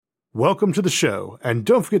Welcome to the show, and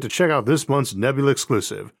don't forget to check out this month's Nebula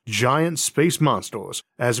exclusive, Giant Space Monsters,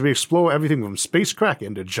 as we explore everything from space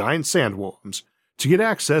kraken to giant sandworms. To get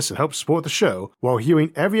access and help support the show while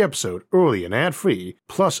hearing every episode early and ad-free,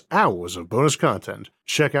 plus hours of bonus content,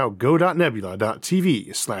 check out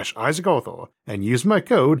go.nebula.tv/IsaacArthur and use my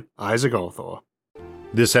code IsaacArthur.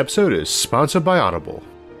 This episode is sponsored by Audible.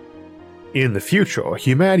 In the future,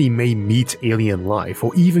 humanity may meet alien life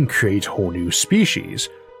or even create whole new species,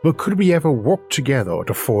 but could we ever work together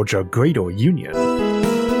to forge a greater union?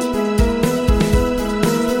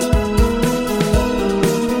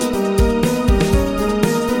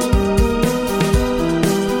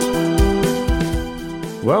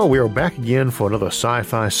 Well, we are back again for another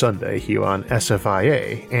Sci-Fi Sunday here on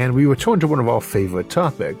SFIA, and we return to one of our favorite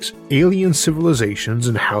topics, alien civilizations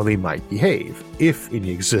and how they might behave, if any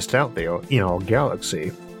exist out there in our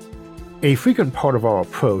galaxy. A frequent part of our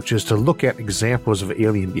approach is to look at examples of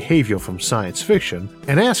alien behavior from science fiction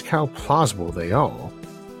and ask how plausible they are.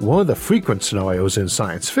 One of the frequent scenarios in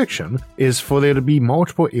science fiction is for there to be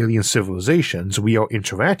multiple alien civilizations we are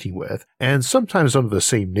interacting with, and sometimes under the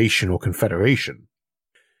same nation or confederation.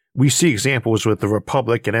 We see examples with the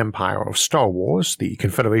Republic and Empire of Star Wars, the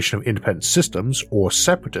Confederation of Independent Systems, or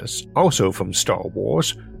Separatists, also from Star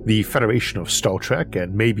Wars, the Federation of Star Trek,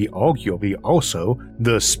 and maybe arguably also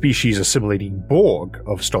the species-assimilating Borg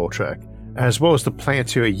of Star Trek, as well as the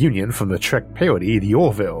Planetary Union from the Trek parody The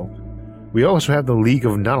Orville. We also have the League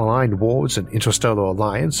of Non-Aligned Worlds and Interstellar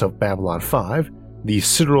Alliance of Babylon 5, the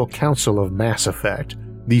Sidereal Council of Mass Effect,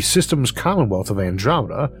 the Systems Commonwealth of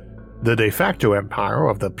Andromeda, the de facto empire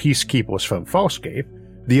of the Peacekeepers from Farscape,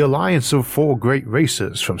 the Alliance of Four Great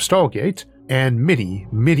Races from Stargate, and many,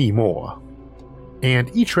 many more. And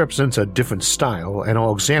each represents a different style and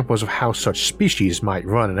are examples of how such species might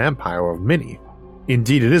run an empire of many.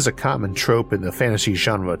 Indeed, it is a common trope in the fantasy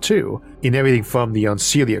genre too, in everything from the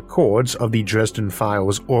Unseelie Accords of the Dresden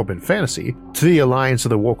Files urban fantasy to the Alliance of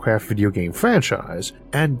the Warcraft video game franchise,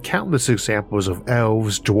 and countless examples of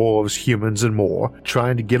elves, dwarves, humans, and more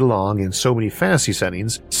trying to get along in so many fantasy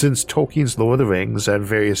settings since Tolkien's Lord of the Rings and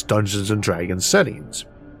various Dungeons & Dragons settings.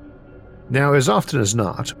 Now, as often as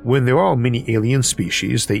not, when there are many alien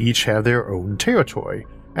species, they each have their own territory,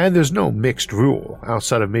 and there's no mixed rule,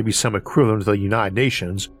 outside of maybe some equivalent to the United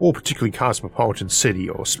Nations or particularly cosmopolitan city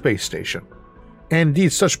or space station. And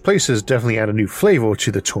indeed, such places definitely add a new flavor to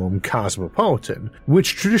the term cosmopolitan,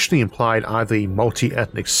 which traditionally implied either a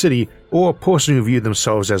multi-ethnic city or a person who viewed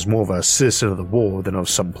themselves as more of a citizen of the world than of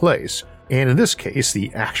some place, and in this case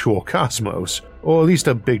the actual cosmos, or at least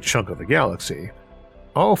a big chunk of the galaxy.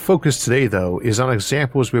 Our focus today, though, is on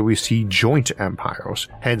examples where we see joint empires,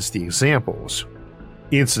 hence the examples.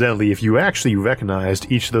 Incidentally, if you actually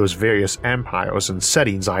recognized each of those various empires and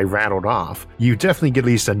settings I rattled off, you definitely get at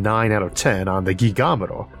least a 9 out of 10 on the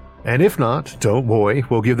Gigameter. And if not, don't worry,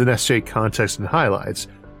 we'll give the necessary context and highlights,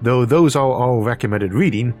 though those are all recommended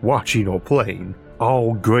reading, watching, or playing.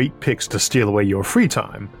 All great picks to steal away your free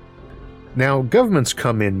time. Now, governments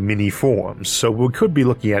come in many forms, so we could be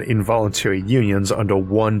looking at involuntary unions under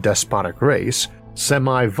one despotic race,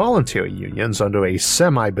 semi-voluntary unions under a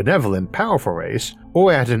semi-benevolent powerful race,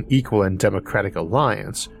 or at an equal and democratic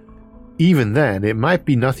alliance. Even then, it might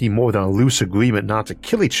be nothing more than a loose agreement not to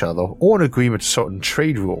kill each other, or an agreement to certain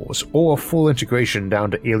trade rules, or a full integration down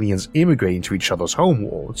to aliens immigrating to each other's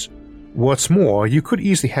homeworlds. What's more, you could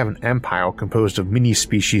easily have an empire composed of many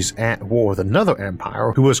species at war with another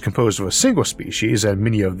empire who was composed of a single species, and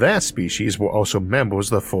many of that species were also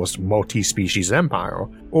members of the first multi-species empire,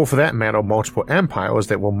 or for that matter multiple empires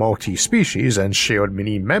that were multi-species and shared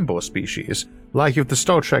many member species, like if the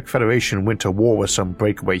Star Trek Federation went to war with some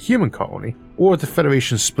breakaway human colony, or if the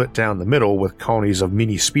Federation split down the middle with colonies of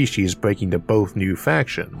many species breaking to both new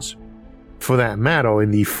factions. For that matter, in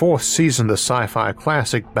the 4th season of the sci-fi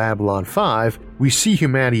classic Babylon 5, we see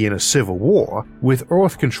humanity in a civil war, with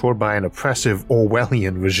Earth controlled by an oppressive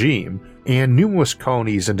Orwellian regime, and numerous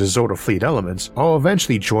colonies and deserter fleet elements are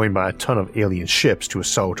eventually joined by a ton of alien ships to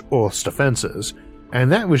assault Earth's defenses,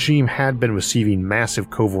 and that regime had been receiving massive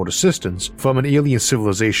covert assistance from an alien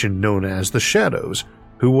civilization known as the Shadows,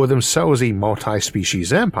 who were themselves a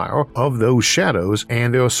multi-species empire of those Shadows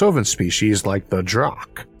and their servant species like the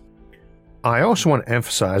Drakh. I also want to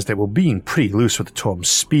emphasize that we're being pretty loose with the term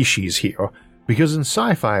species here, because in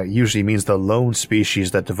sci-fi it usually means the lone species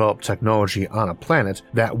that developed technology on a planet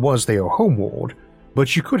that was their homeworld,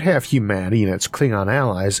 but you could have humanity and its Klingon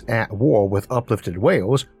allies at war with uplifted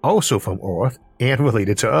whales, also from Earth, and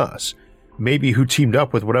related to us, maybe who teamed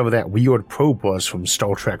up with whatever that weird probe was from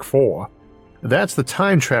Star Trek IV. That's the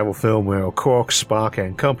time travel film where Quark, Spock,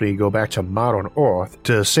 and company go back to modern Earth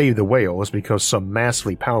to save the whales because some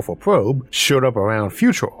massively powerful probe showed up around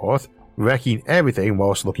future Earth, wrecking everything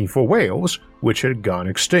whilst looking for whales, which had gone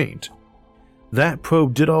extinct. That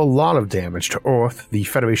probe did a lot of damage to Earth, the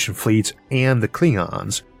Federation fleets, and the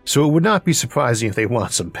Klingons, so it would not be surprising if they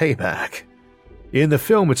want some payback. In the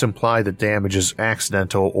film, it's implied that damage is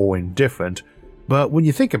accidental or indifferent, but when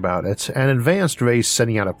you think about it, an advanced race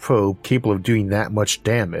sending out a probe capable of doing that much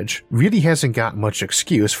damage really hasn't got much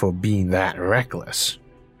excuse for being that reckless.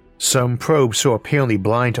 Some probe so apparently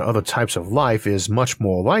blind to other types of life is much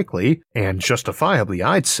more likely, and justifiably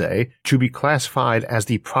I'd say, to be classified as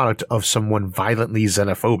the product of someone violently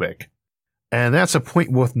xenophobic. And that's a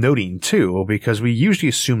point worth noting too, because we usually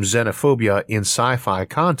assume xenophobia in sci-fi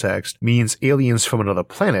context means aliens from another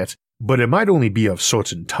planet, but it might only be of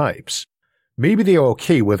certain types. Maybe they are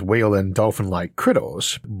okay with whale and dolphin-like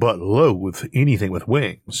critters, but loathe anything with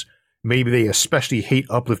wings. Maybe they especially hate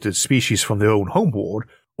uplifted species from their own homeworld,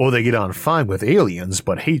 or they get on fine with aliens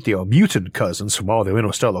but hate their mutant cousins from all their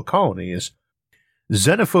interstellar colonies.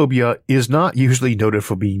 Xenophobia is not usually noted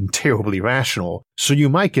for being terribly rational, so you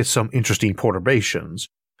might get some interesting perturbations.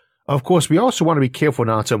 Of course, we also want to be careful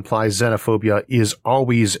not to imply xenophobia is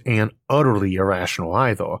always and utterly irrational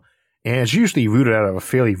either, and it's usually rooted out of a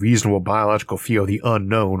fairly reasonable biological fear of the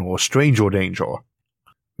unknown or stranger danger.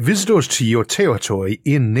 Visitors to your territory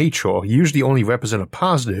in nature usually only represent a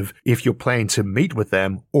positive if you're planning to mate with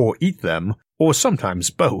them or eat them, or sometimes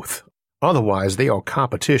both. Otherwise, they are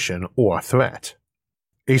competition or a threat.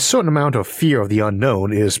 A certain amount of fear of the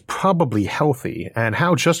unknown is probably healthy, and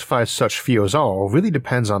how justified such fears are really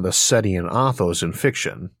depends on the setting and authors in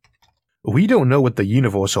fiction. We don't know what the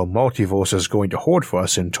universe or multiverse is going to hold for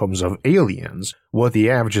us in terms of aliens, what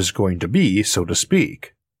the average is going to be, so to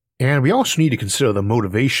speak. And we also need to consider the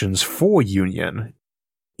motivations for union.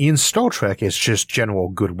 In Star Trek, it's just general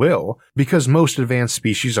goodwill, because most advanced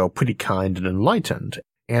species are pretty kind and enlightened,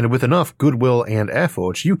 and with enough goodwill and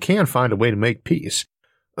effort, you can find a way to make peace.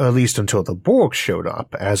 At least until the Borg showed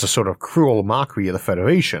up as a sort of cruel mockery of the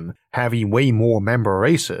Federation, having way more member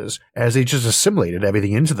races, as they just assimilated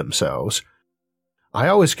everything into themselves. I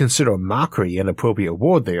always consider mockery an appropriate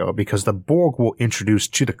word there because the Borg were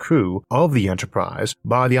introduced to the crew of the Enterprise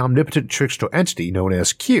by the omnipotent trickster entity known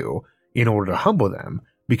as Q in order to humble them,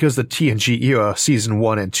 because the TNG era Season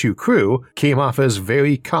 1 and 2 crew came off as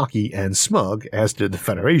very cocky and smug, as did the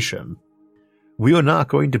Federation. We are not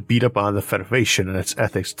going to beat up on the Federation and its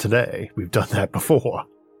ethics today, we've done that before.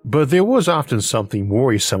 But there was often something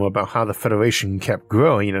worrisome about how the Federation kept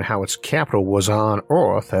growing and how its capital was on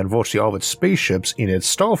Earth and virtually all of its spaceships in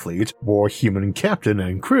its Starfleet were human captained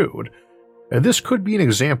and crewed. And this could be an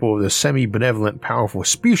example of the semi-benevolent powerful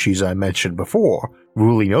species I mentioned before,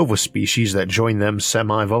 ruling over species that join them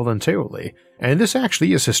semi-voluntarily, and this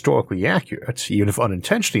actually is historically accurate, even if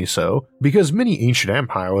unintentionally so, because many ancient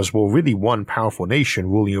empires were really one powerful nation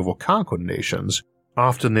ruling over conquered nations.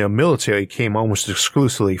 Often their military came almost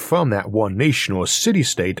exclusively from that one nation or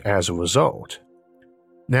city-state as a result.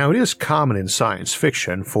 Now, it is common in science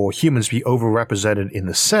fiction for humans to be overrepresented in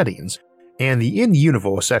the settings, and the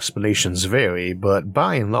in-universe explanations vary, but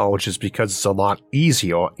by and large it's because it's a lot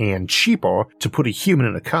easier and cheaper to put a human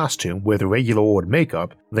in a costume with regular old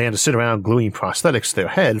makeup than to sit around gluing prosthetics to their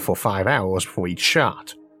head for 5 hours before each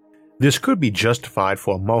shot. This could be justified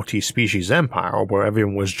for a multi-species empire where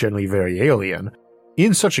everyone was generally very alien.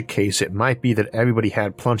 In such a case, it might be that everybody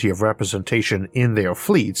had plenty of representation in their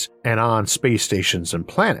fleets and on space stations and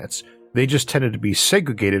planets, they just tended to be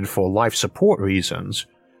segregated for life support reasons.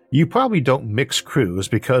 You probably don't mix crews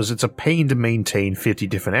because it's a pain to maintain 50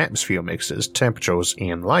 different atmosphere mixes, temperatures,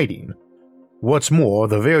 and lighting. What's more,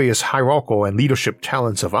 the various hierarchical and leadership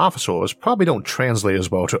talents of officers probably don't translate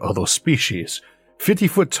as well to other species.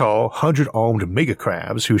 50-foot-tall, 100-armed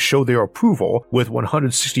megacrabs who show their approval with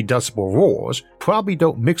 160 decibel roars probably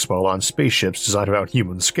don't mix well on spaceships designed around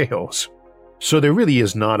human scales. So there really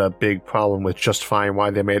is not a big problem with justifying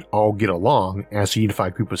why they might all get along as a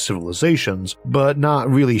unified group of civilizations, but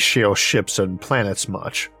not really share ships and planets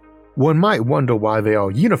much. One might wonder why they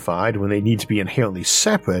are unified when they need to be inherently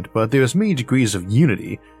separate, but there's many degrees of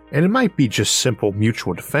unity, and it might be just simple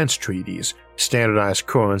mutual defense treaties, standardized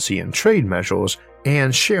currency and trade measures,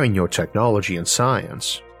 and sharing your technology and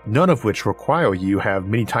science, none of which require you have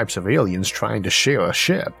many types of aliens trying to share a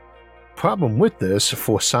ship. Problem with this,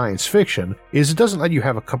 for science fiction, is it doesn't let you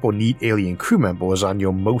have a couple neat alien crew members on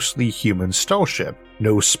your mostly human starship,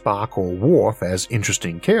 no Spock or Worf as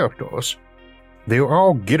interesting characters. There are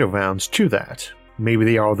all get-arounds to that. Maybe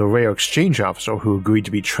they are the rare exchange officer who agreed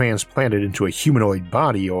to be transplanted into a humanoid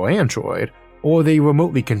body or android, or they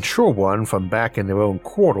remotely control one from back in their own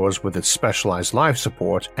quarters with its specialized life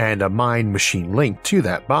support and a mind-machine link to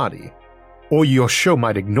that body. Or your show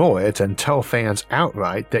might ignore it and tell fans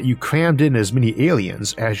outright that you crammed in as many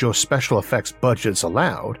aliens as your special effects budgets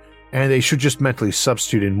allowed, and they should just mentally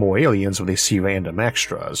substitute in more aliens when they see random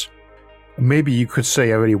extras. Maybe you could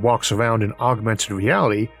say everybody walks around in augmented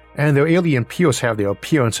reality, and their alien peers have their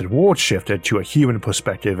appearance and world shifted to a human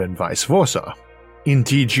perspective and vice versa.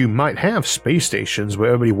 Indeed, you might have space stations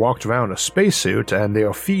where everybody walked around in a spacesuit and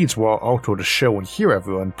their feeds were altered to show and hear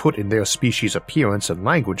everyone put in their species' appearance and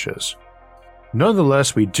languages.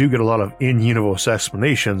 Nonetheless, we do get a lot of in-universe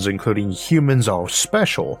explanations, including humans are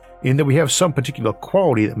special, in that we have some particular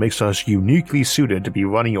quality that makes us uniquely suited to be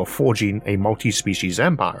running or forging a multi-species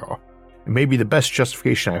empire. Maybe the best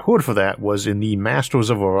justification I heard for that was in the Masters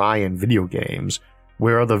of Orion video games,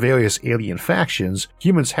 where of the various alien factions,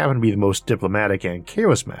 humans happen to be the most diplomatic and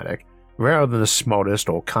charismatic, rather than the smartest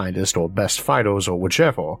or kindest or best fighters or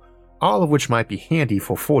whichever, all of which might be handy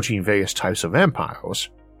for forging various types of empires.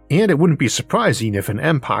 And it wouldn't be surprising if an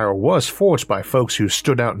empire was forged by folks who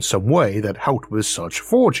stood out in some way that helped with such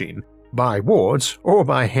forging, by words or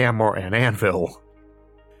by hammer and anvil.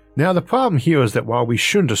 Now the problem here is that while we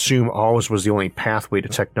shouldn't assume ours was the only pathway to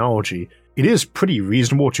technology, it is pretty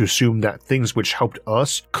reasonable to assume that things which helped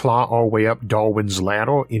us claw our way up Darwin's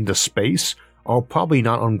ladder into space are probably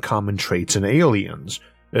not uncommon traits in aliens,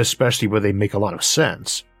 especially where they make a lot of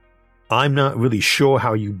sense. I'm not really sure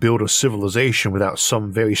how you build a civilization without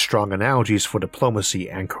some very strong analogies for diplomacy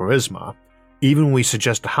and charisma. Even when we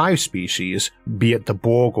suggest a hive species, be it the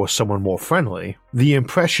Borg or someone more friendly, the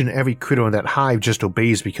impression every critter in that hive just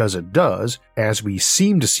obeys because it does, as we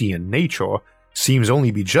seem to see in nature, seems only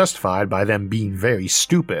to be justified by them being very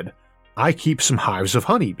stupid. I keep some hives of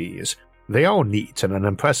honeybees. They are neat and an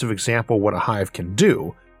impressive example of what a hive can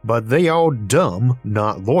do, but they are dumb,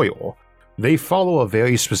 not loyal. They follow a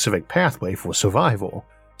very specific pathway for survival.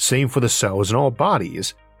 Same for the cells in our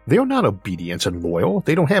bodies. They are not obedient and loyal,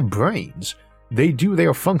 they don't have brains. They do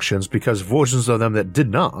their functions because versions of them that did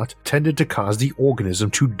not tended to cause the organism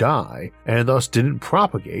to die, and thus didn't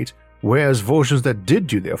propagate, whereas versions that did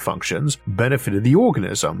do their functions benefited the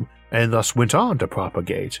organism, and thus went on to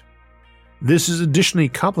propagate. This is additionally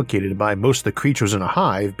complicated by most of the creatures in a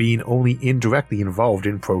hive being only indirectly involved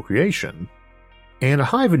in procreation. And a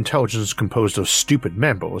hive intelligence composed of stupid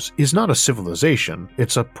members is not a civilization,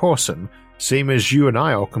 it's a person, same as you and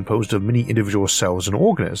I are composed of many individual cells and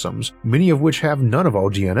organisms, many of which have none of our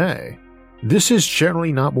DNA. This is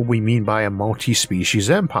generally not what we mean by a multi-species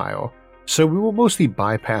empire, so we will mostly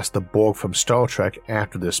bypass the Borg from Star Trek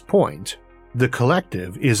after this point. The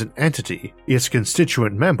collective is an entity, its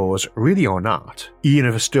constituent members really are not,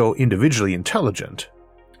 even if still individually intelligent.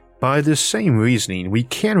 By this same reasoning, we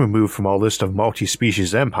can remove from our list of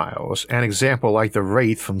multi-species empires an example like the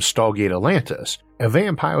Wraith from Stargate Atlantis, a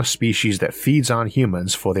vampire species that feeds on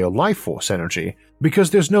humans for their life force energy,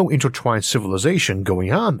 because there's no intertwined civilization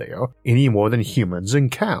going on there any more than humans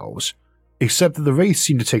and cows. Except that the Wraith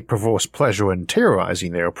seem to take perverse pleasure in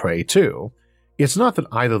terrorizing their prey too. It's not that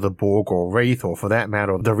either the Borg or Wraith, or for that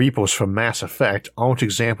matter the Reapers from Mass Effect, aren't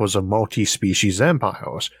examples of multi-species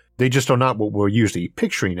empires. They just are not what we're usually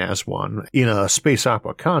picturing as one in a space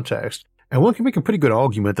opera context, and one can make a pretty good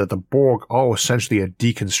argument that the Borg are essentially a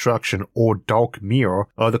deconstruction or dark mirror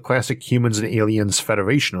of the classic Humans and Aliens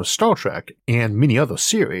Federation of Star Trek and many other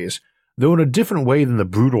series, though in a different way than the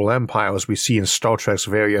brutal empires we see in Star Trek's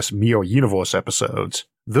various Mirror Universe episodes.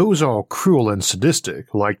 Those are cruel and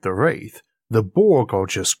sadistic, like the Wraith. The Borg are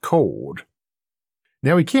just cold.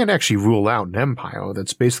 Now, we can't actually rule out an empire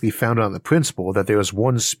that's basically founded on the principle that there is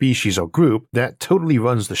one species or group that totally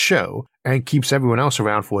runs the show and keeps everyone else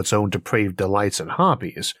around for its own depraved delights and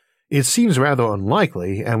hobbies. It seems rather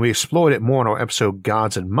unlikely, and we explored it more in our episode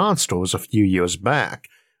Gods and Monsters a few years back.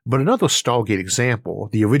 But another Stargate example,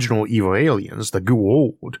 the original evil aliens, the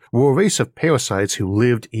Goa'uld, were a race of parasites who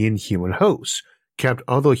lived in human hosts, kept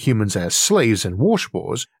other humans as slaves and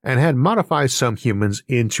worshippers, and had modified some humans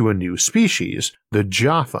into a new species, the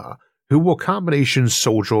Jaffa, who were combination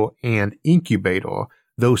soldier and incubator,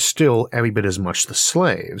 though still every bit as much the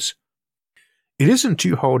slaves. It isn't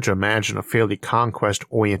too hard to imagine a fairly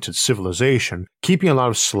conquest-oriented civilization keeping a lot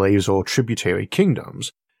of slaves or tributary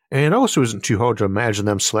kingdoms, and it also isn't too hard to imagine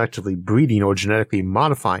them selectively breeding or genetically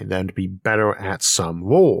modifying them to be better at some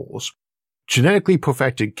roles. Genetically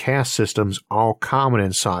perfected caste systems are common in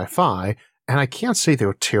sci-fi, and I can't say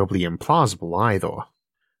they're terribly implausible either.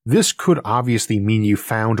 This could obviously mean you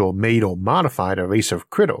found or made or modified a race of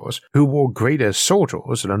critters who were great as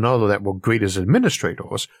soldiers and another that were great as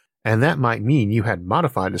administrators, and that might mean you had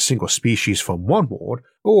modified a single species from one world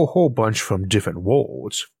or a whole bunch from different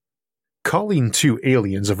worlds. Calling two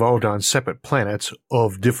aliens evolved on separate planets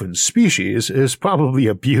of different species is probably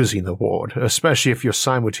abusing the word, especially if you're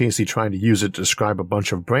simultaneously trying to use it to describe a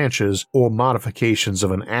bunch of branches or modifications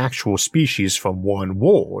of an actual species from one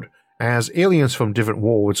world, as aliens from different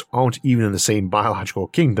worlds aren't even in the same biological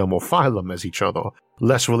kingdom or phylum as each other,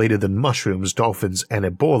 less related than mushrooms, dolphins, and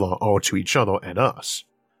Ebola are to each other and us.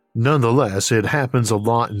 Nonetheless, it happens a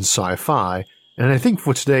lot in sci-fi, and I think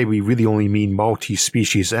for today we really only mean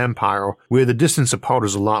multi-species empire, where the distance apart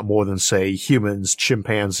is a lot more than, say, humans,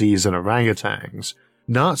 chimpanzees, and orangutans.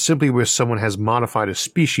 Not simply where someone has modified a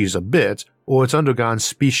species a bit, or it's undergone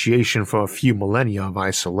speciation for a few millennia of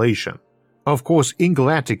isolation. Of course, in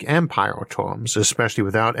galactic empire terms, especially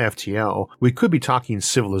without FTL, we could be talking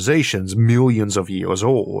civilizations millions of years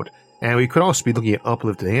old, and we could also be looking at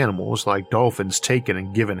uplifted animals like dolphins taken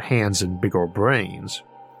and given hands and bigger brains.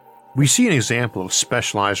 We see an example of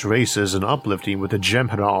specialized races in uplifting with the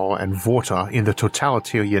Jem'Hadar and Vorta in the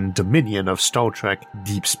totalitarian Dominion of Star Trek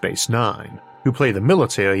Deep Space Nine, who play the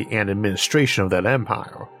military and administration of that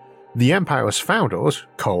empire. The Empire's founders,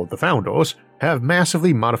 called the Founders, have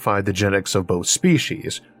massively modified the genetics of both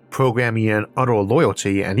species, programming in utter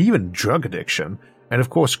loyalty and even drug addiction, and of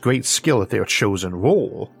course great skill at their chosen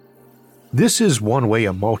role. This is one way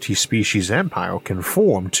a multi-species empire can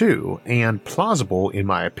form too, and plausible in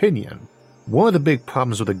my opinion. One of the big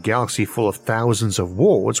problems with a galaxy full of thousands of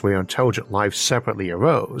worlds where intelligent life separately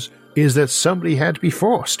arose is that somebody had to be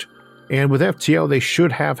first, and with FTL they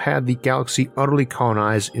should have had the galaxy utterly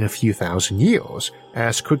colonized in a few thousand years,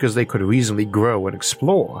 as quick as they could reasonably grow and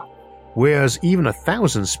explore. Whereas even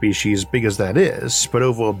 1,000 species big as that is, spread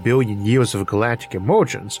over 1 billion years of galactic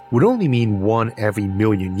emergence, would only mean one every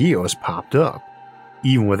million years popped up.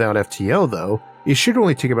 Even without FTL though, it should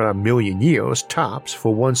only take about 1 million years tops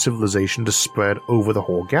for one civilization to spread over the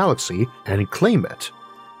whole galaxy and claim it.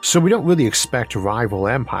 So we don't really expect rival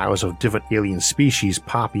empires of different alien species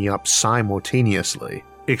popping up simultaneously,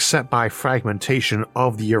 except by fragmentation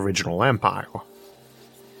of the original empire.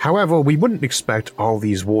 However, we wouldn't expect all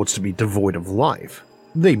these worlds to be devoid of life.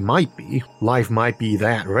 They might be. Life might be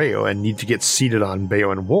that rare and need to get seeded on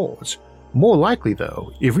barren worlds. More likely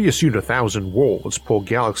though, if we assumed 1,000 worlds per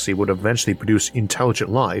galaxy would eventually produce intelligent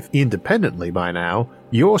life independently by now,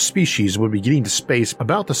 your species would be getting to space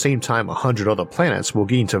about the same time 100 other planets were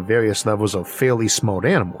getting to various levels of fairly smart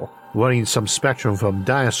animal, running some spectrum from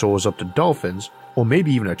dinosaurs up to dolphins, or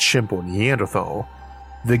maybe even a chimp or Neanderthal.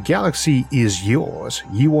 The galaxy is yours.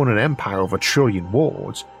 You own an empire of 1 trillion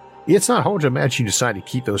worlds. It's not hard to imagine you decide to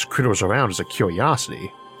keep those critters around as a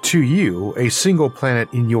curiosity. To you, a single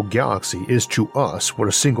planet in your galaxy is to us what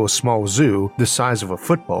a single small zoo the size of a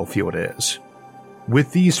football field is.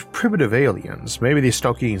 With these primitive aliens, maybe they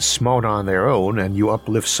start getting smart on their own and you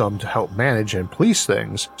uplift some to help manage and police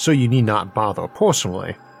things so you need not bother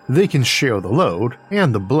personally. They can share the load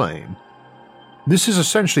and the blame. This is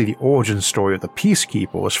essentially the origin story of the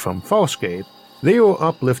Peacekeepers from Farscape. They were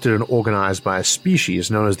uplifted and organized by a species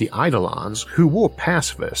known as the Eidolons, who were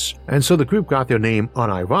pacifists, and so the group got their name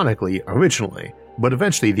unironically originally, but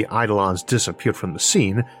eventually the Eidolons disappeared from the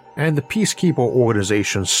scene, and the Peacekeeper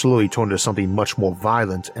organization slowly turned into something much more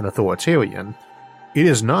violent and authoritarian. It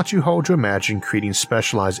is not too hard to imagine creating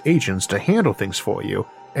specialized agents to handle things for you,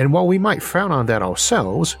 and while we might frown on that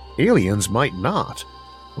ourselves, aliens might not.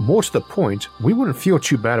 More to the point, we wouldn't feel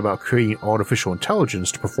too bad about creating artificial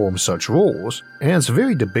intelligence to perform such roles, and it's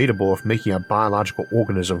very debatable if making a biological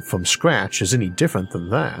organism from scratch is any different than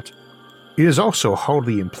that. It is also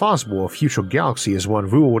hardly implausible a future galaxy is one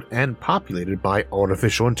ruled and populated by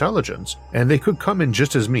artificial intelligence, and they could come in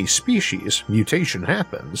just as many species. Mutation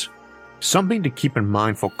happens. Something to keep in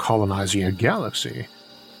mind for colonizing a galaxy.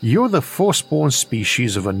 You're the firstborn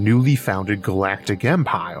species of a newly founded galactic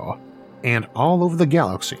empire. And all over the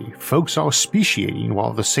galaxy, folks are speciating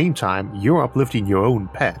while at the same time you're uplifting your own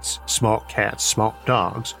pets, smart cats, smart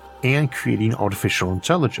dogs, and creating artificial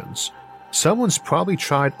intelligence. Someone's probably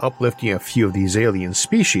tried uplifting a few of these alien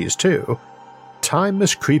species too. Time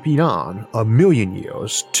is creeping on, 1 million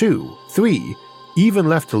years, 2, 3, even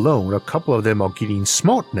left alone a couple of them are getting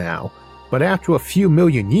smart now, but after a few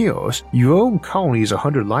million years, your own colonies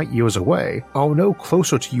 100 light years away are no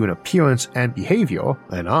closer to you in appearance and behavior,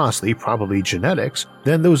 and honestly probably genetics,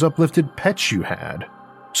 than those uplifted pets you had.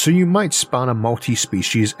 So you might spawn a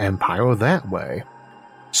multi-species empire that way.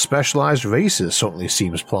 Specialized races certainly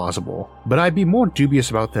seems plausible, but I'd be more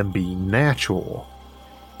dubious about them being natural.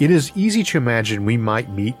 It is easy to imagine we might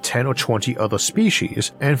meet 10 or 20 other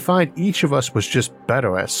species and find each of us was just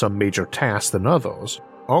better at some major task than others.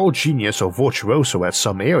 all genius or virtuoso at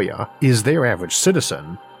some area is their average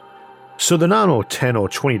citizen. So the 9 or 10 or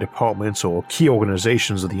 20 departments or key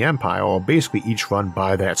organizations of the Empire are basically each run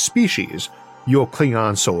by that species, your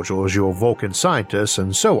Klingon soldiers, your Vulcan scientists,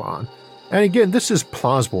 and so on. And again, this is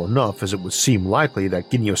plausible enough, as it would seem likely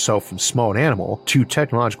that getting yourself from small animal to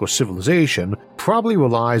technological civilization probably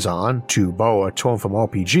relies on, to borrow a term from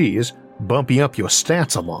RPGs, bumping up your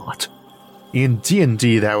stats a lot. In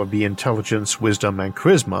D&D, that would be intelligence, wisdom, and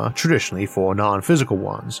charisma, traditionally for non-physical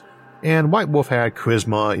ones. And White Wolf had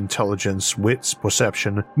charisma, intelligence, wits,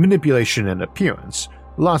 perception, manipulation, and appearance.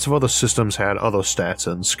 Lots of other systems had other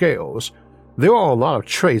stats and scales. There are a lot of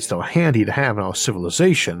traits that are handy to have in our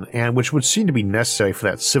civilization, and which would seem to be necessary for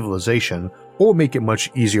that civilization, or make it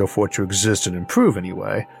much easier for it to exist and improve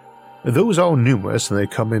anyway. Those are numerous, and they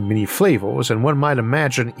come in many flavors, and one might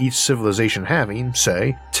imagine each civilization having,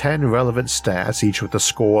 say, 10 relevant stats, each with a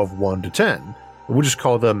score of 1 to 10. We'll just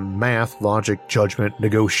call them math, logic, judgment,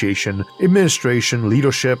 negotiation, administration,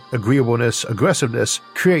 leadership, agreeableness, aggressiveness,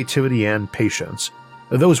 creativity, and patience.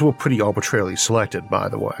 Those were pretty arbitrarily selected, by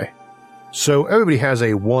the way. So everybody has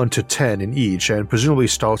a 1 to 10 in each and presumably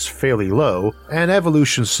starts fairly low, and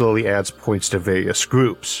evolution slowly adds points to various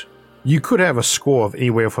groups. You could have a score of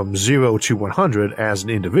anywhere from 0 to 100 as an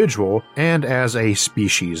individual and as a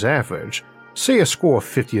species average. Say a score of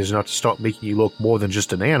 50 is enough to start making you look more than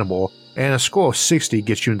just an animal, and a score of 60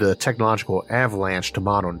 gets you into the technological avalanche to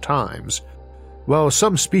modern times. Well,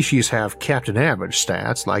 some species have Captain Average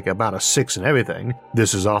stats, like about a 6 in everything.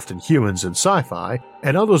 This is often humans in sci-fi,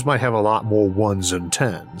 and others might have a lot more 1s and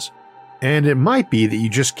 10s. And it might be that you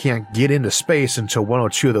just can't get into space until 1 or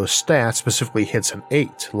 2 of those stats specifically hits an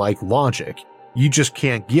 8, like logic. You just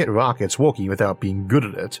can't get rockets working without being good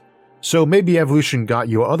at it. So maybe evolution got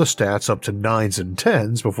your other stats up to 9s and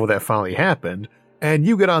 10s before that finally happened, and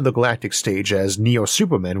you get on the galactic stage as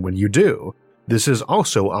Neo-Superman when you do. This is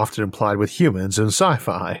also often implied with humans in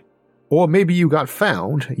sci-fi. Or maybe you got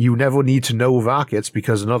found, you never need to know rockets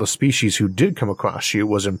because another species who did come across you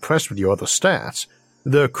was impressed with your other stats.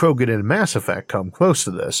 The Krogan in Mass Effect come close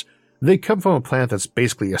to this. They come from a planet that's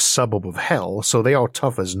basically a suburb of hell, so they are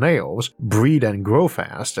tough as nails, breed and grow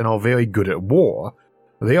fast, and are very good at war.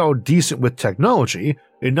 They are decent with technology,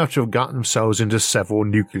 enough to have gotten themselves into several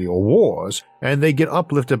nuclear wars, and they get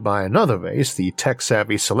uplifted by another race, the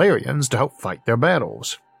tech-savvy Solarians, to help fight their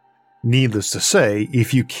battles. Needless to say,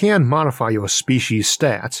 if you can modify your species'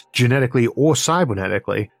 stats, genetically or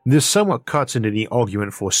cybernetically, this somewhat cuts into the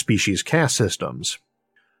argument for species caste systems.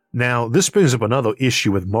 Now, this brings up another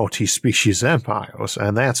issue with multi-species empires,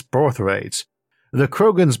 and that's birth rates. The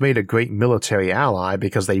Krogans made a great military ally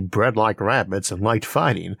because they bred like rabbits and liked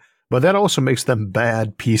fighting, but that also makes them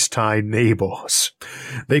bad peacetime neighbors.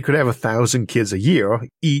 They could have 1,000 kids a year,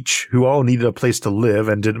 each, who all needed a place to live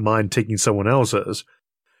and didn't mind taking someone else's.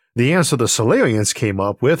 The answer the Solarians came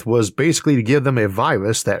up with was basically to give them a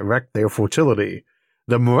virus that wrecked their fertility.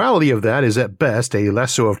 The morality of that is at best a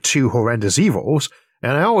lesser of 2 horrendous evils,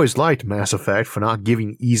 and I always liked Mass Effect for not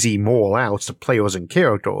giving easy moral outs to players and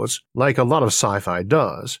characters, like a lot of sci-fi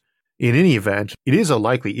does. In any event, it is a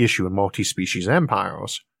likely issue in multi-species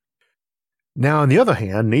empires. Now, on the other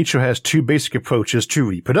hand, nature has 2 basic approaches to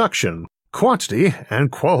reproduction: quantity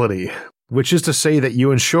and quality, which is to say that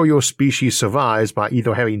you ensure your species survives by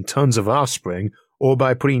either having tons of offspring or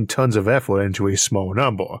by putting tons of effort into a small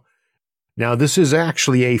number. Now, this is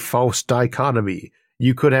actually a false dichotomy.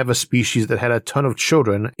 You could have a species that had a ton of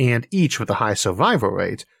children and each with a high survival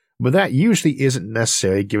rate, but that usually isn't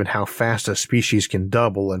necessary given how fast a species can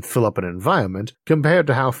double and fill up an environment compared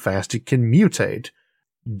to how fast it can mutate.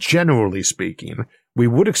 Generally speaking, we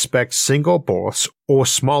would expect single births or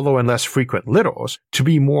smaller and less frequent litters to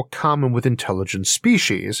be more common with intelligent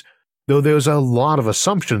species, though there's a lot of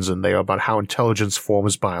assumptions in there about how intelligence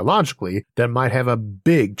forms biologically that might have a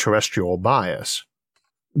big terrestrial bias.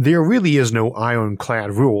 There really is no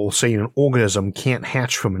ironclad rule saying an organism can't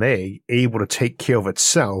hatch from an egg, able to take care of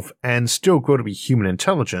itself and still grow to be human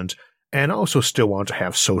intelligent, and also still want to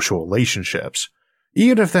have social relationships.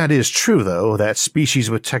 Even if that is true, though, that species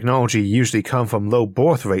with technology usually come from low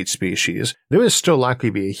birth rate species, there is still likely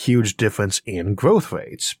to be a huge difference in growth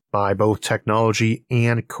rates, by both technology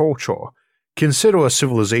and culture. Consider a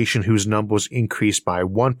civilization whose numbers increase by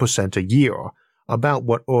 1% a year, about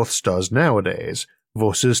what Earth's does nowadays,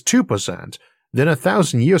 versus 2%. Then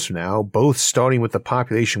 1,000 years from now, both starting with the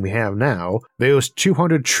population we have now, there's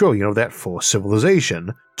 200 trillion of that first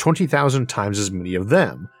civilization, 20,000 times as many of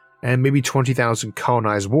them, and maybe 20,000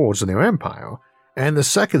 colonized worlds in their empire, and the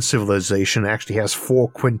second civilization actually has 4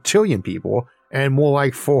 quintillion people and more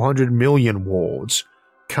like 400 million worlds.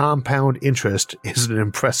 compound interest is an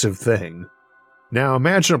impressive thing. Now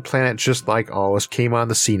imagine a planet just like ours came on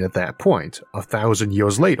the scene at that point, 1,000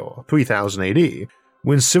 years later, 3000 AD,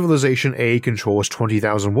 when Civilization A controls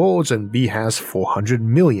 20,000 worlds and B has 400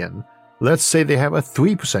 million. Let's say they have a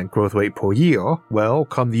 3% growth rate per year. Well,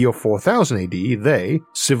 come the year 4000 AD, they,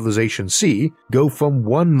 Civilization C, go from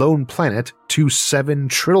one lone planet to 7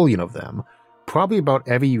 trillion of them, probably about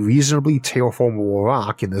every reasonably terraformable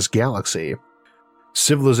rock in this galaxy.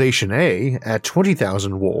 Civilization A, at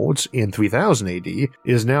 20,000 worlds in 3000 AD,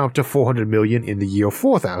 is now up to 400 million in the year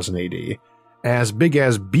 4000 AD, as big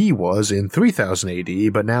as B was in 3000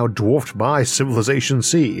 AD, but now dwarfed by Civilization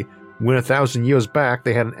C, when 1,000 years back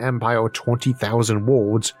they had an empire of 20,000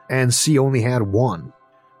 worlds and C only had 1.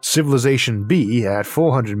 Civilization B at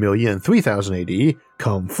 400 million in 3000 AD,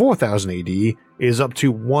 come 4000 AD, is up to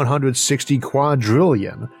 160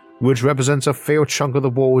 quadrillion, which represents a fair chunk of the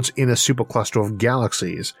worlds in a supercluster of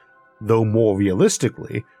galaxies, though more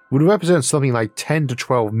realistically, would represent something like 10 to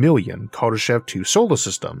 12 million Kardashev 2 solar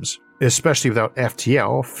systems, especially without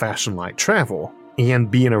FTL, fast and light travel,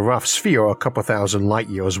 and being a rough sphere a couple thousand light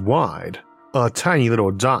years wide, a tiny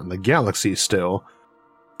little dot in the galaxy still.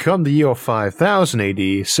 Come the year 5000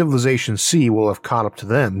 AD, Civilization C will have caught up to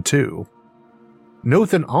them too. Note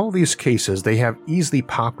that in all these cases they have easily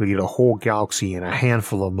populated a whole galaxy in a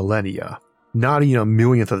handful of millennia, not even a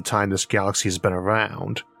millionth of the time this galaxy has been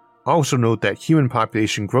around. Also note that human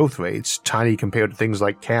population growth rates, tiny compared to things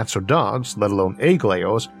like cats or dogs, let alone egg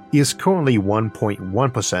layers, is currently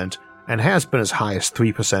 1.1% and has been as high as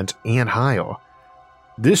 3% and higher.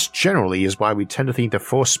 This generally is why we tend to think the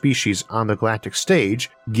first species on the galactic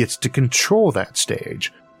stage gets to control that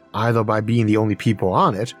stage, either by being the only people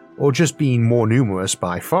on it or just being more numerous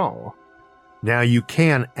by far. Now you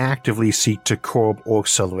can actively seek to curb or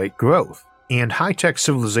accelerate growth, and high-tech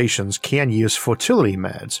civilizations can use fertility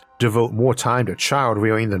meds, devote more time to child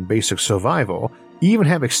rearing than basic survival, even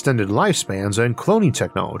have extended lifespans and cloning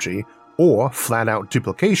technology, or flat-out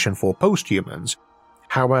duplication for post-humans.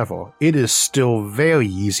 However, it is still very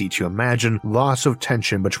easy to imagine lots of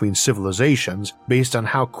tension between civilizations based on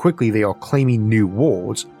how quickly they are claiming new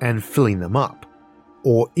worlds and filling them up,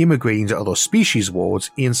 or immigrating to other species'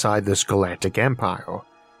 worlds inside this galactic empire.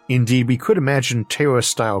 Indeed, we could imagine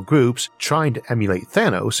terrorist-style groups trying to emulate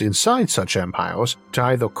Thanos inside such empires to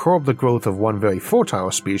either curb the growth of one very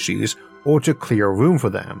fertile species or to clear room for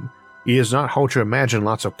them. It is not hard to imagine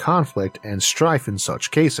lots of conflict and strife in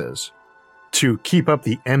such cases. To keep up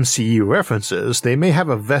the MCU references, they may have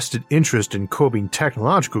a vested interest in curbing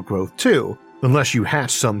technological growth too, unless you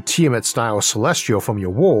hatch some Tiamat-style celestial from your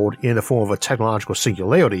world in the form of a technological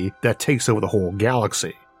singularity that takes over the whole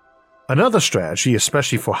galaxy. Another strategy,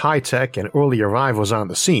 especially for high-tech and early arrivals on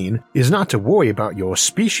the scene, is not to worry about your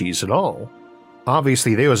species at all.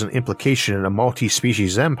 Obviously, there is an implication in a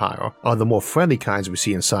multi-species empire, of the more friendly kinds we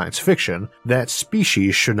see in science fiction, that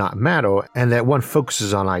species should not matter and that one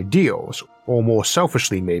focuses on ideals, or more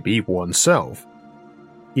selfishly maybe, oneself.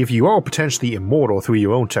 If you are potentially immortal through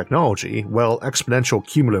your own technology, well, exponential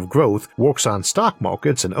cumulative growth works on stock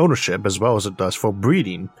markets and ownership as well as it does for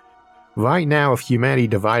breeding. Right now, if humanity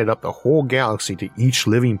divided up the whole galaxy to each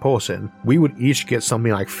living person, we would each get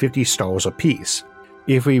something like 50 stars apiece.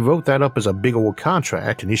 If we wrote that up as a big old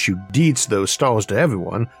contract and issued deeds to those stars to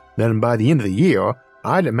everyone, then by the end of the year,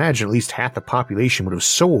 I'd imagine at least half the population would have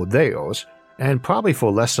sold theirs, and probably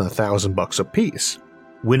for less than $1,000 apiece.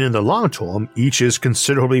 When in the long term, each is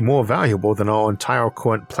considerably more valuable than our entire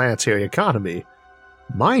current planetary economy.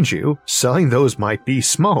 Mind you, selling those might be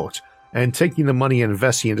smart, and taking the money and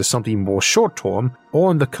investing into something more short-term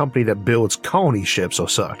or in the company that builds colony ships or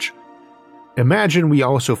such. Imagine we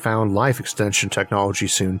also found life extension technology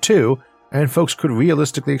soon too, and folks could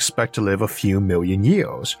realistically expect to live a few million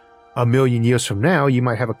years. A million years from now, you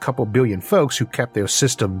might have a couple billion folks who kept their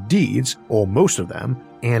system deeds, or most of them,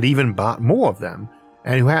 and even bought more of them,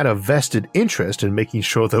 and who had a vested interest in making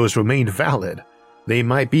sure those remained valid. They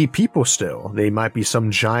might be people still, they might be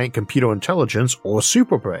some giant computer intelligence or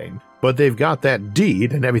superbrain, but they've got that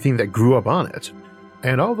deed and everything that grew up on it.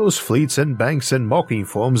 And all those fleets and banks and marketing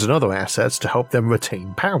firms and other assets to help them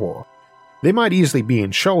retain power. They might easily be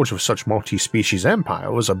in charge of such multi-species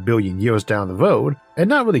empires a billion years down the road and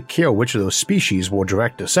not really care which of those species were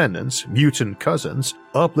direct descendants, mutant cousins,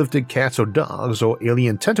 uplifted cats or dogs, or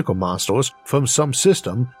alien tentacle monsters from some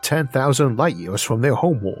system 10,000 light years from their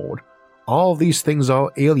homeworld. All these things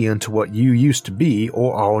are alien to what you used to be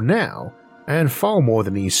or are now, and far more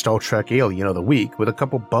than the Star Trek alien of the week with a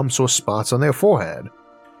couple bumps or spots on their forehead.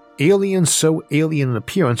 Aliens so alien in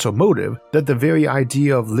appearance or motive that the very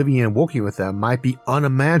idea of living and working with them might be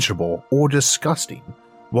unimaginable or disgusting.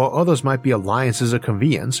 while others might be alliances of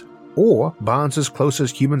convenience, or bonds as close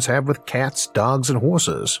as humans have with cats, dogs, and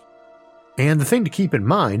horses. And the thing to keep in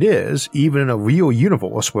mind is, even in a real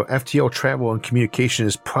universe where FTL travel and communication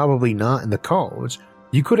is probably not in the cards,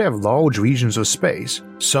 you could have large regions of space,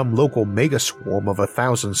 some local megaswarm of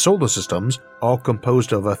 1,000 solar systems, all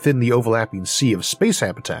composed of a thinly overlapping sea of space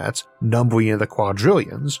habitats, numbering in the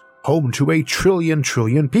quadrillions, home to a trillion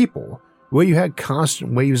people, where you had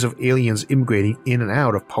constant waves of aliens immigrating in and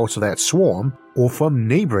out of parts of that swarm or from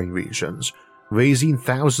neighboring regions, raising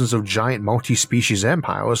thousands of giant multi-species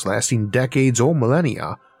empires lasting decades or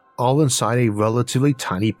millennia, all inside a relatively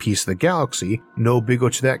tiny piece of the galaxy, no bigger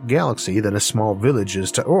to that galaxy than a small village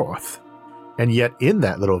is to Earth. And yet in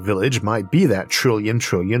that little village might be that trillion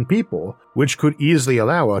people, which could easily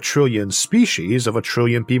allow a trillion species of 1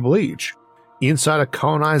 trillion people each. Inside a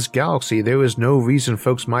colonized galaxy, there is no reason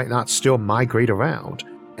folks might not still migrate around,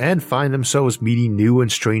 and find themselves meeting new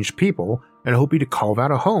and strange people and hoping to carve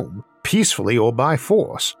out a home, peacefully or by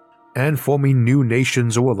force, and forming new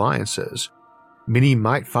nations or alliances. Many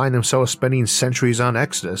might find themselves spending centuries on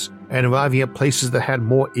Exodus and arriving at places that had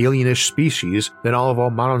more alienish species than all of our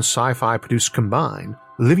modern sci-fi produced combined,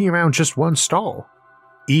 living around just one star.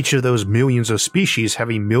 Each of those millions of species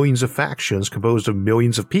having millions of factions composed of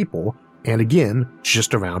millions of people, and again,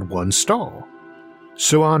 just around one star.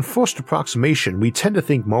 So on first approximation, we tend to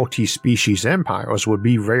think multi-species empires would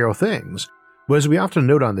be rare things, but as we often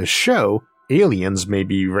note on this show, aliens may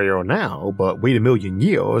be rare now, but wait 1,000,000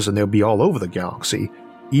 years and they'll be all over the galaxy,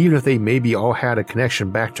 even if they maybe all had a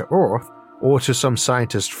connection back to Earth, or to some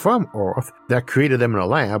scientist from Earth that created them in a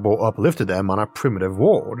lab or uplifted them on a primitive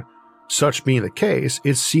world. Such being the case,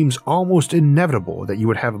 it seems almost inevitable that you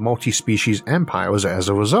would have multi-species empires as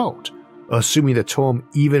a result, assuming the term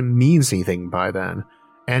even means anything by then,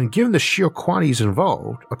 and given the sheer quantities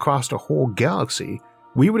involved across the whole galaxy,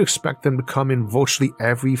 we would expect them to come in virtually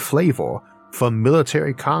every flavor, from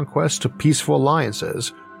military conquest to peaceful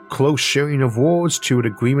alliances, close sharing of worlds to an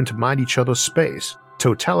agreement to mind each other's space,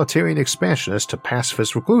 totalitarian expansionist to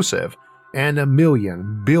pacifist reclusive, and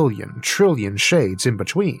 1,000,000, billion, trillion shades in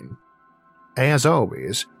between. As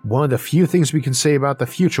always, one of the few things we can say about the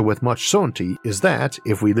future with much certainty is that,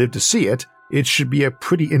 if we live to see it, it should be a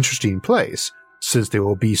pretty interesting place, since there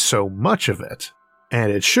will be so much of it.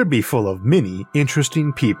 And it should be full of many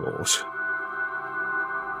interesting peoples.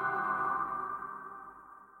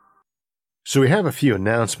 So we have a few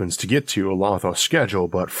announcements to get to along with our schedule,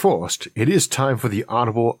 but first, it is time for the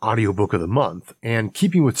Audible Audiobook of the Month, and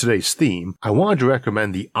keeping with today's theme, I wanted to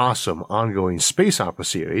recommend the awesome ongoing space opera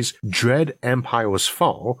series, Dread Empire's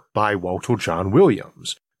Fall by Walter John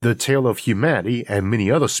Williams, the tale of humanity and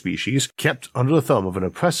many other species kept under the thumb of an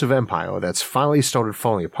oppressive empire that's finally started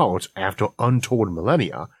falling apart after untold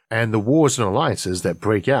millennia, and the wars and alliances that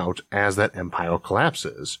break out as that empire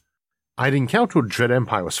collapses. I'd encountered Dread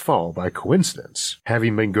Empire's Fall by coincidence,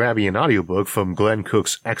 having been grabbing an audiobook from Glenn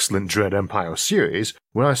Cook's excellent Dread Empire series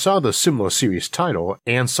when I saw the similar series title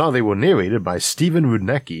and saw they were narrated by Stephen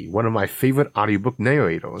Rudnicki, one of my favorite audiobook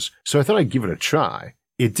narrators, so I thought I'd give it a try.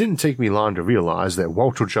 It didn't take me long to realize that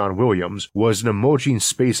Walter John Williams was an emerging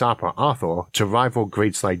space opera author to rival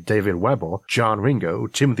greats like David Weber, John Ringo,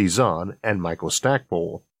 Timothy Zahn, and Michael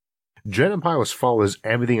Stackpole. Dread Empire's Fall is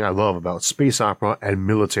everything I love about space opera and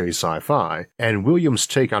military sci-fi, and Williams'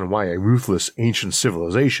 take on why a ruthless ancient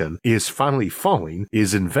civilization is finally falling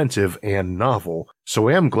is inventive and novel, so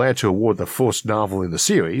I am glad to award the first novel in the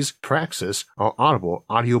series, Praxis, our Audible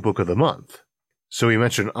Audiobook of the Month. So we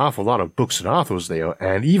mentioned an awful lot of books and authors there,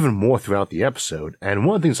 and even more throughout the episode, and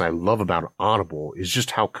one of the things I love about Audible is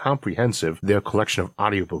just how comprehensive their collection of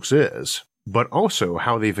audiobooks is, but also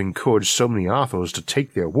how they've encouraged so many authors to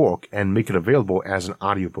take their work and make it available as an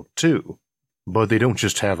audiobook too. But they don't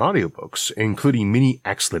just have audiobooks, including many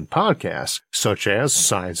excellent podcasts, such as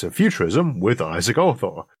Science and Futurism with Isaac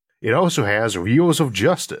Arthur. It also has Reels of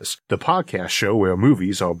Justice, the podcast show where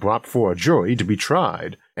movies are brought before a jury to be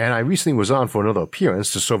tried, and I recently was on for another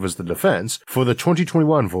appearance to serve as the defense for the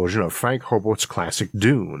 2021 version of Frank Herbert's classic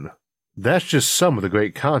Dune. That's just some of the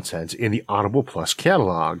great content in the Audible Plus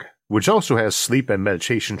catalog, which also has sleep and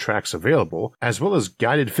meditation tracks available, as well as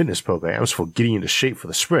guided fitness programs for getting into shape for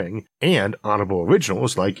the spring, and Audible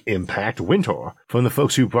originals like Impact Winter, from the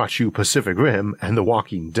folks who brought you Pacific Rim and The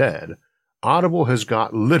Walking Dead. Audible has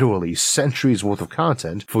got literally centuries worth of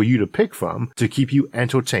content for you to pick from to keep you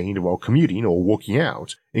entertained while commuting or working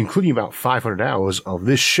out, including about 500 hours of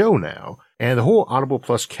this show now, and the whole Audible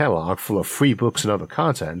Plus catalog full of free books and other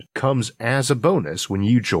content comes as a bonus when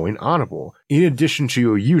you join Audible, in addition to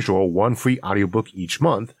your usual one free audiobook each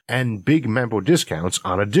month and big member discounts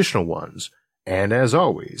on additional ones. And as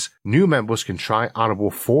always, new members can try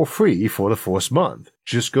Audible for free for the first month.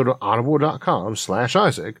 Just go to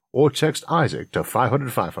audible.com/Isaac or text Isaac to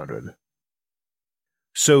 500-500.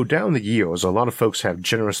 So down the years, a lot of folks have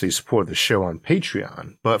generously supported the show on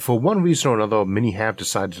Patreon, but for one reason or another, many have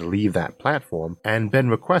decided to leave that platform and been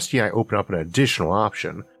requesting I open up an additional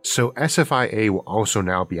option. So SFIA will also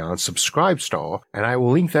now be on Subscribestar, and I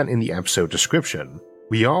will link that in the episode description.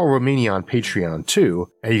 We are remaining on Patreon too,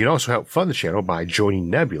 and you can also help fund the channel by joining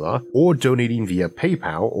Nebula, or donating via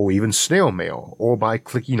PayPal or even snail mail, or by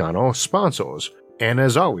clicking on our sponsors. And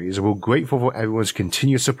as always, we're grateful for everyone's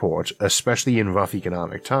continued support, especially in rough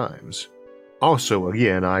economic times. Also,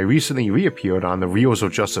 again, I recently reappeared on the Reels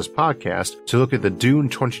of Justice podcast to look at the Dune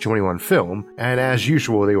 2021 film, and as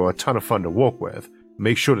usual, they were a ton of fun to work with.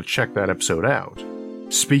 Make sure to check that episode out.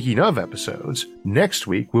 Speaking of episodes, next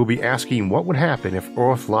week we'll be asking what would happen if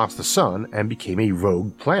Earth lost the sun and became a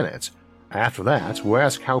rogue planet. After that, we'll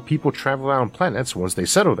ask how people travel around planets once they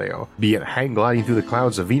settle there, be it hang gliding through the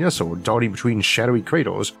clouds of Venus or darting between shadowy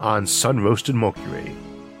craters on sun-roasted Mercury.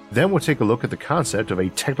 Then we'll take a look at the concept of a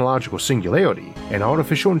technological singularity, an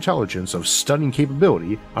artificial intelligence of stunning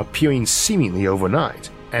capability appearing seemingly overnight,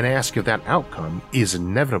 and ask if that outcome is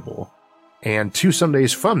inevitable. And 2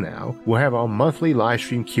 Sundays from now, we'll have our monthly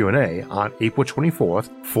livestream Q&A on April 24th,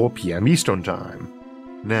 4 p.m. Eastern Time.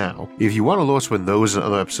 Now, if you want alerts when those and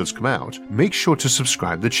other episodes come out, make sure to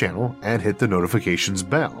subscribe to the channel and hit the notifications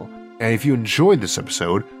bell. And if you enjoyed this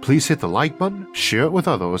episode, please hit the like button, share it with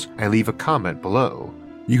others, and leave a comment below.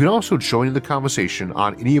 You can also join in the conversation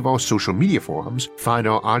on any of our social media forums, find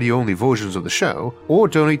our audio-only versions of the show, or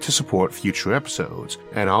donate to support future episodes,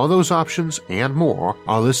 and all those options and more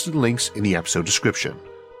are listed in links in the episode description.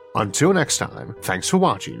 Until next time, thanks for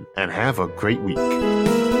watching, and have a great week.